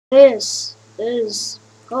This is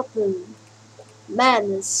Cuphead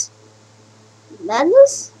Madness.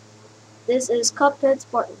 Madness? This is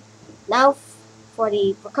CupheadSpartan's. Now for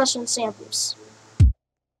the percussion samples.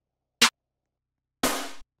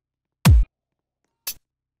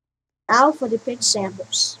 Now for the pitch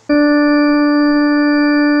samples.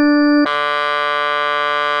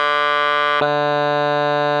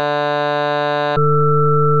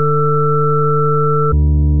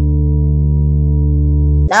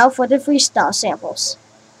 Now for the freestyle samples.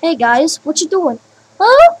 Hey guys, what you doing?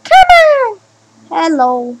 Oh, come on!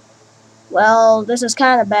 Hello. Well, this is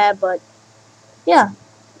kinda bad, but yeah,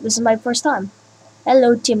 this is my first time.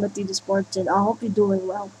 Hello, Timothy the Spartan. I hope you're doing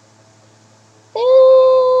well.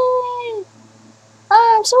 Hey,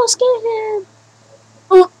 I'm so scared.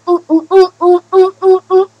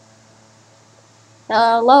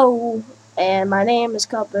 Hello, and my name is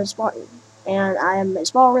CupheadSpartan, and I am a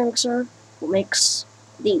small remixer who makes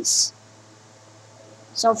these.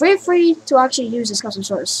 So feel free to actually use this custom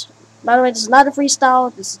source. By the way, this is not a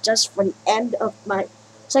freestyle. This is just for the end of my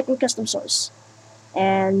second custom source.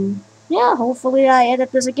 And yeah, hopefully I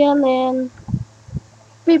edit this again and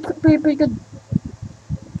pretty good.